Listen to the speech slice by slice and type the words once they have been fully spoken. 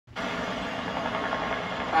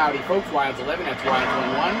Howdy folks, Wilds11, that's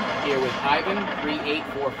Wilds11, here with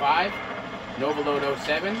Ivan3845,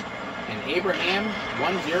 Novaload07, and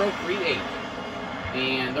Abraham1038.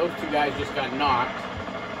 And those two guys just got knocked,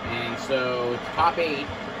 and so it's top 8,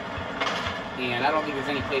 and I don't think there's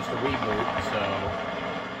any place to reboot,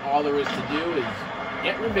 so all there is to do is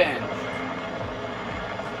get revenge.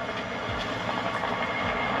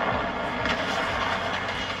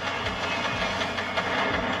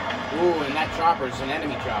 Ooh, and that chopper's an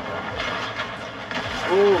enemy chopper.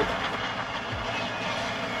 Ooh.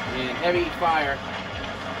 And heavy fire.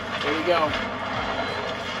 There we go.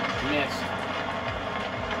 Missed.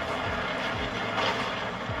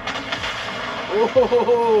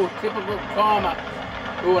 Ooh, typical comma.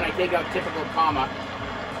 Ooh, and I take out typical comma.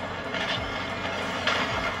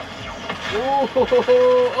 Ooh,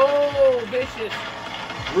 oh, vicious.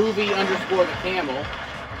 Ruby underscore the camel.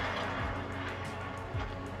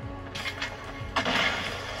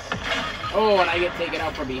 Oh, and I get taken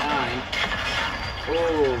out from behind.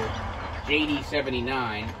 Oh,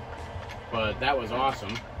 JD79. But that was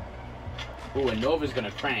awesome. Ooh, and Nova's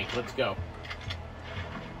gonna crank. Let's go.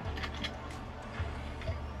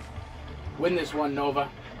 Win this one, Nova.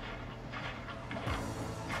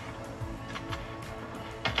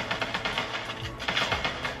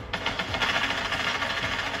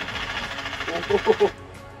 Oh,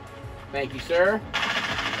 thank you, sir.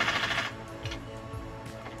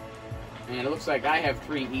 And it looks like I have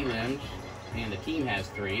 3 elims, and the team has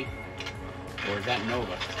 3. Or is that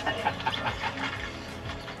Nova?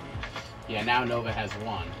 Yeah, now Nova has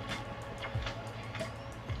 1.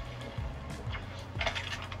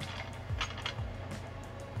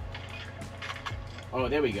 Oh,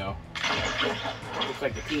 there we go. Looks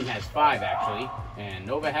like the team has 5, actually, and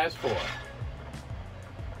Nova has 4.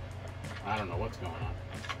 I don't know what's going on.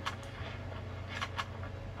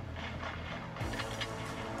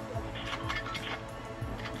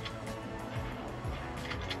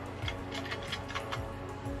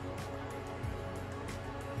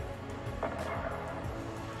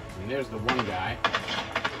 And there's the one guy.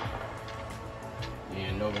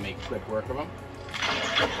 And Nova makes quick work of him.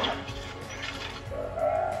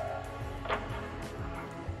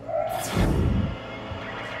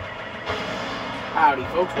 Howdy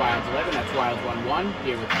folks, Wilds11, that's Wilds11,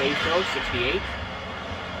 here with FazeBow68.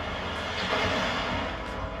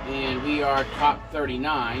 And we are top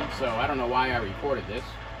 39, so I don't know why I reported this,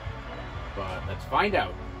 but let's find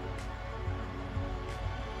out.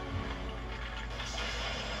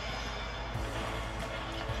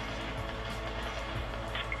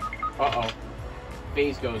 Uh-oh.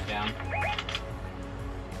 Phase goes down.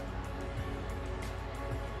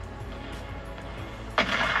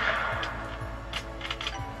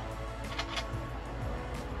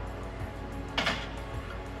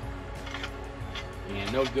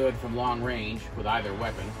 And no good from long range with either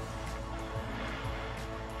weapon.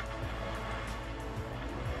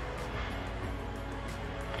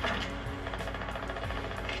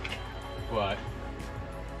 But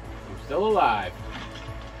I'm still alive.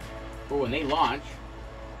 Oh, and they launch.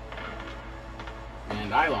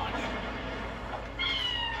 And I launch.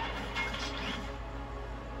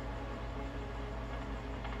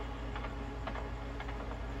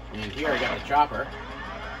 And here I got the chopper.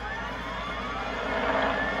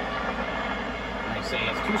 And I say,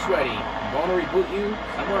 it's too sweaty. I'm going to reboot you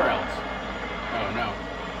somewhere else. Oh, no.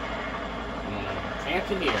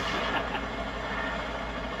 Chance in here.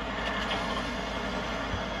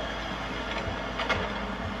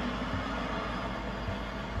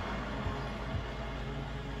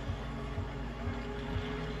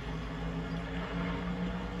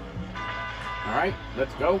 Alright,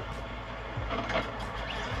 let's go.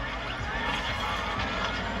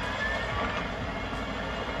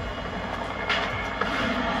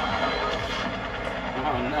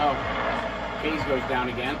 Oh no. Phase goes down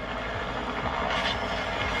again.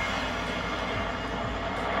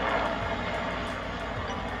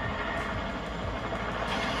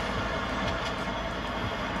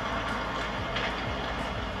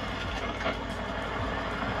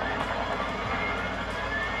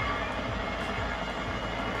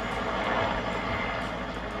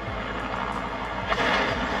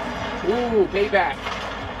 Ooh, payback.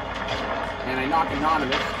 And I knock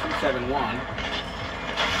Anonymous, 271.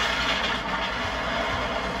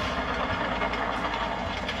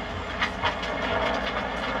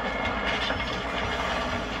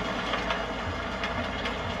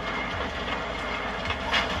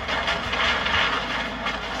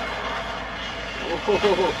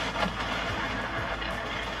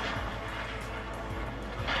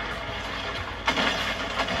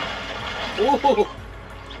 Oh.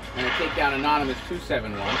 I'm going to take down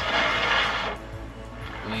Anonymous271.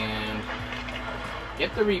 And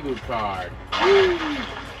get the reboot card. Woo!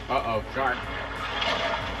 Uh-oh, shark.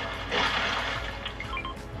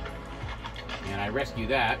 And I rescue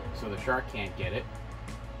that so the shark can't get it.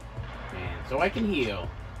 And so I can heal.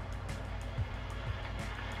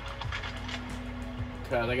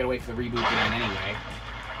 Because I gotta wait for the reboot to end anyway.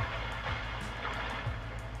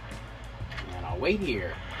 And I'll wait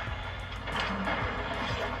here.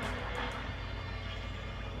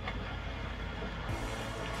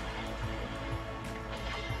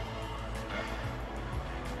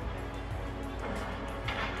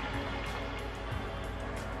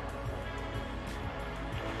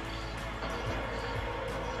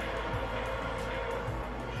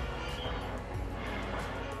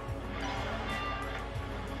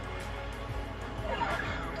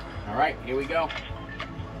 Alright, here we go.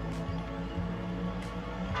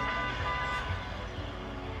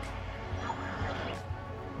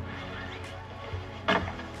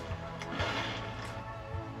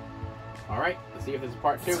 Alright, let's see if this is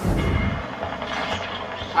part 2.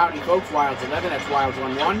 Howdy folks, Wilds11, that's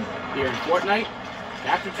Wilds11, here in FORTNITE,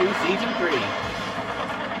 Chapter 2, Season 3.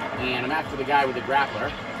 And I'm after the guy with the grappler.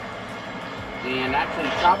 And actually,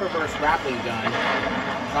 chopper versus grappling gun,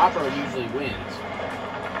 chopper usually wins.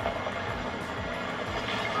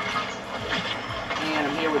 And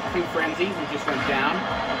I'm here with Q Frenzy, who just went down.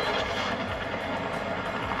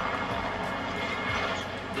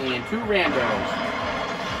 And 2 randos.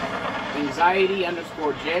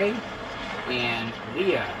 Anxiety_J and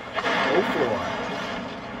Leah04.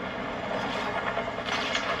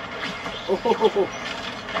 Oh,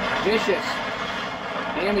 vicious.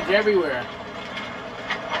 Damage everywhere.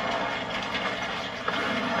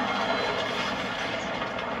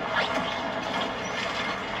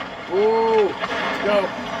 Ooh, let's go.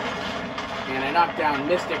 And I knocked down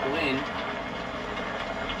Mystic Lynn.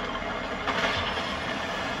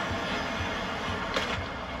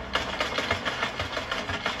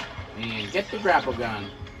 And get the grapple gun.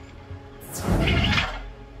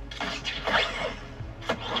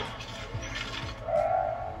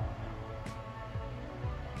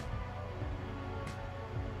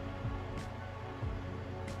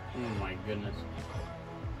 Oh my goodness.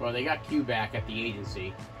 Well, they got Q back at the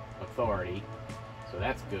agency authority, so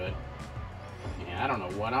that's good. And I don't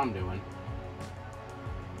know what I'm doing.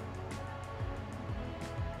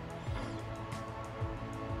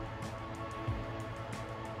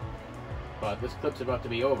 But this clip's about to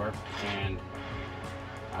be over, and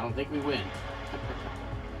I don't think we win.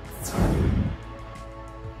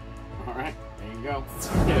 Alright, there you go.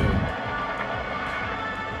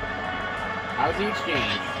 How's the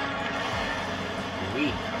exchange?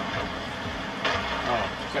 Sweet. Oh,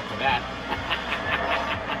 except for that.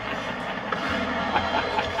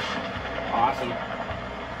 Awesome.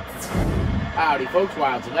 Howdy folks,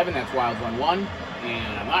 Wilds11, that's Wilds11,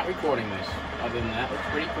 and I'm not recording this. Other than that, looks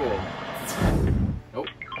pretty cool. Nope.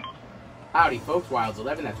 Howdy folks,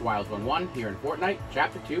 Wilds11, that's Wilds11, here in FORTNITE,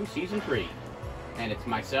 Chapter 2, Season 3. And it's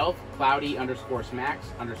myself,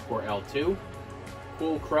 Cloudy_Smacks_L2,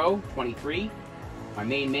 CoolCrowe23, my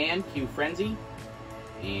main man, Q Frenzy,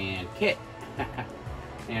 and Kit.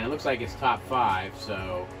 And it looks like it's top 5,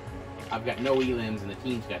 so I've got no elims and the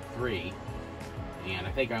team's got 3. And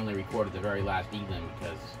I think I only recorded the very last elim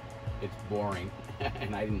because it's boring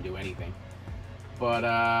and I didn't do anything. But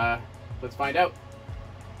let's find out.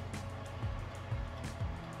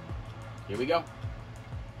 Here we go.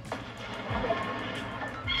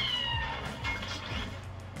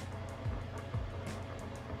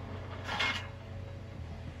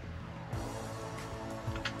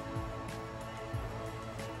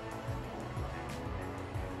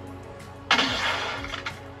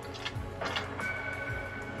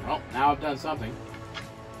 Well, now I've done something.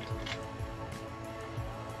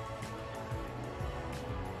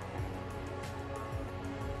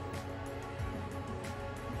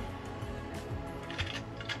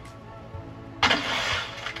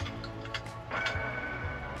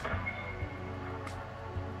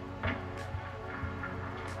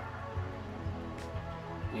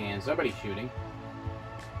 And somebody's shooting.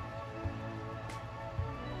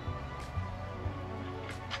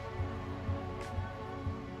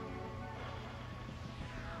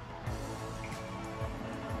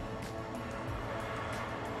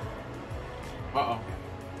 Uh-oh.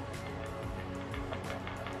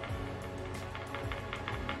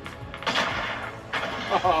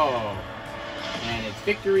 Oh, and it's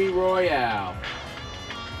Victory Royale.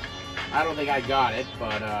 I don't think I got it,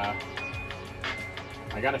 but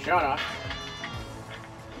I got a shot off.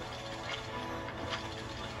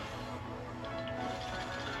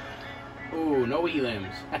 no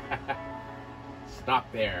elims. Stop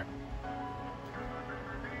there.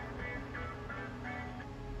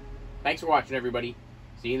 Thanks for watching, everybody.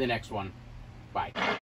 See you in the next one. Bye.